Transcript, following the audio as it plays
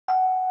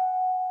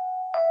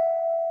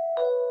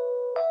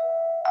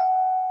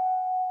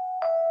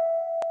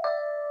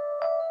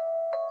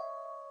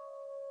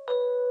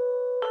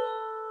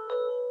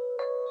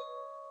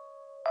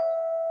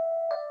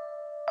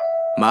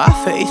My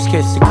face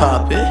kissed the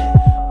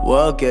carpet,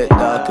 world get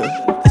darker.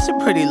 It's a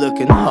pretty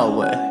looking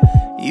hallway,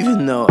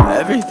 even though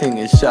everything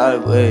is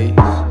sideways.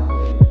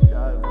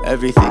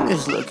 Everything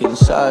is looking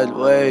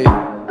sideways.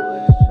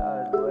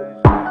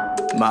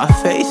 My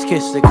face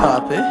kissed the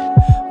carpet,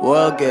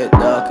 world get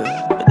darker.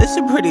 But it's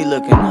a pretty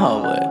looking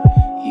hallway,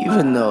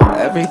 even though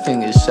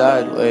everything is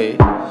sideways.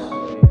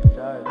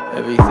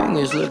 Everything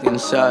is looking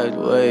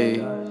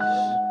sideways.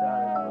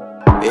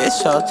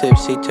 It's all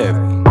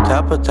tipsy-turvy.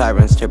 Topple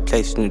tyrants take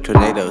place in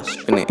tornadoes,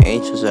 spinning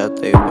angels out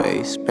their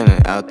way, spinning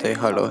out their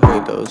hollow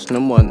halos. No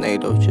more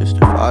NATO, just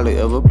the folly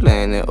of a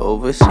planet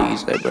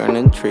overseas. They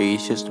burning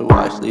trees just to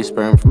watch leaves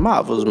burn from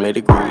hovels made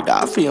of greed.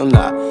 I feel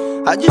not,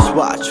 I just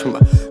watch from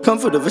the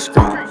comfort of a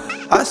screen.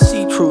 I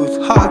see truth,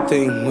 hard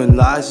thing when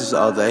lies is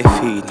all they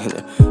feed. In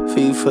a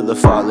feed for the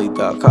folly,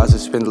 dark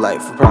causes spend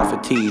light for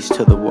prophecies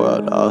to the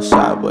world all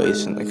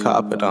sideways, and the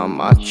carpet on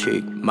my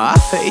cheek. My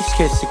face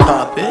kissed the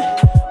carpet,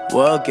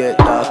 world get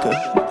darker.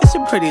 It's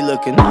a pretty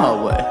looking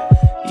hallway,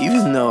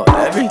 even though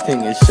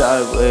everything is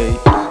sideways.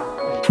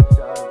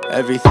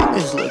 Everything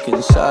is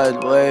looking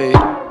sideways.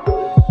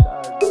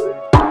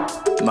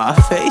 My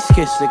face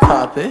kissed the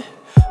carpet,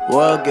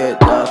 world get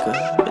darker.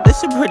 But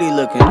it's a pretty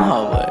looking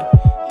hallway,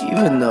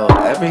 even though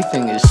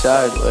everything is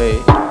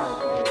sideways.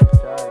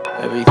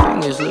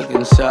 Everything is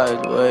looking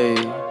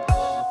sideways.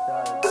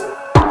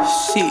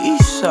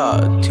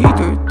 Seesaw,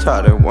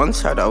 teeter-totter, one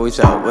side always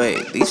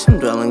outweighed. These some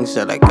dwellings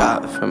that I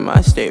got from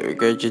my state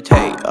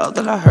regurgitate. All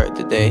that I heard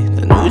today,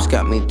 the news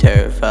got me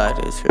terrified.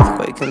 It's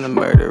earthquake and the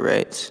murder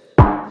rates.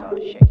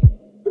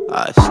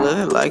 I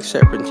slither like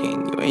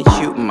serpentine, you ain't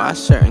shooting my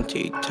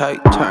certainty.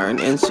 Tight turn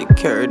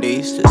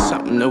insecurities to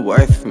something to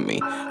worth for me.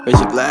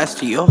 Raise a glass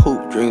to your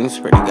hoop dreams,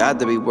 pray to God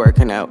to be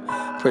working out.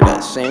 Pray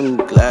that same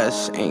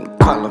glass ain't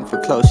calling for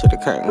closer, the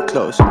curtain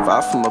close. I'm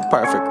far from a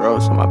perfect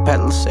rose, and my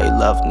petals say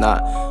love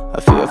not.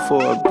 I fear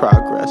forward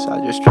progress, I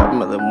just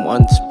travel in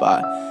one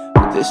spot.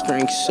 But this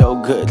drink's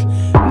so good,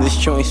 and this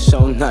joint's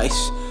so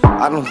nice.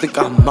 I don't think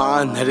I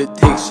mind that it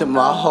takes up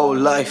my whole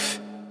life.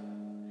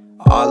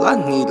 All I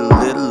need a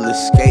little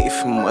escape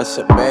from what's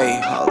at bay.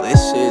 All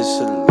this is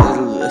a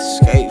little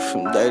escape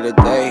from day to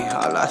day.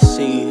 All I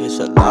see is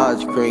a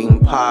large green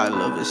pile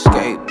of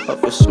escape,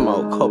 puff of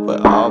smoke, hope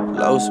it all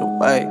blows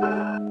away.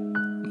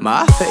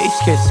 My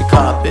face kissed the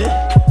carpet,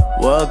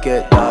 world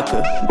get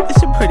darker.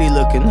 It's a pretty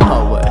looking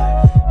hallway,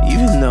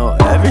 even though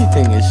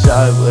everything is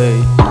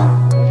sideways.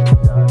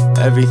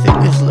 Everything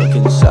is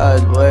looking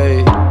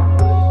sideways.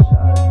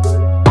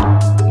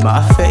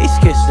 My face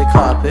kissed the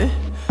carpet,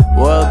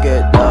 world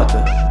get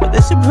darker. But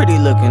it's a pretty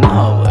looking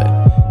hallway,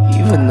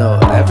 even though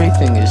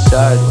everything is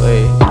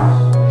sideways.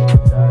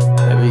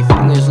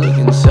 Everything is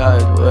looking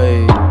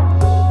sideways.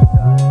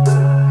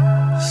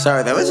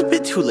 Sorry, that was a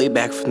bit too laid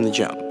back from the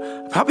jump.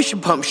 I probably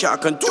should pump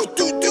shotgun.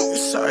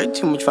 Sorry,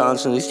 too much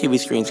violence on these TV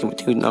screens can be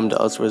too numb to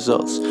alter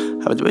results.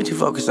 I've been way too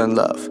focused on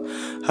love.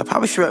 I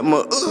probably should write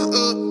more.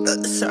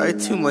 Sorry,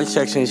 too much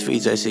sex in these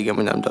feeds I see get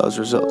me numb to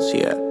alter results.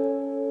 Yeah.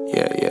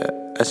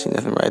 I see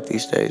nothing right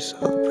these days.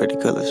 All the pretty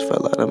colors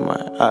fell out of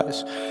my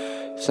eyes.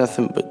 It's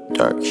nothing but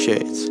dark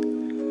shades,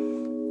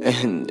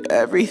 and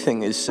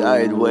everything is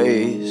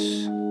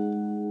sideways.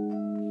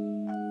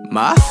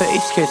 My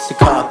face kissed the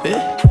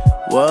carpet,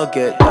 world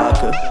get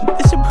darker.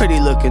 It's a pretty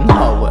looking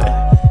hallway,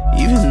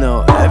 even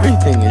though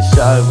everything is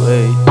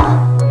sideways.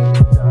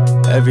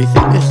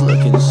 Everything is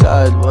looking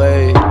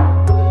sideways.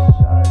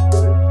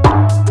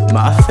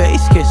 My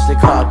face kissed the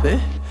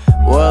carpet,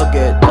 world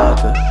get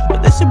darker.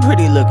 But it's a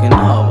pretty looking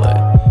hallway,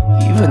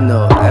 even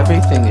though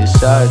everything is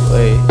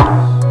sideways.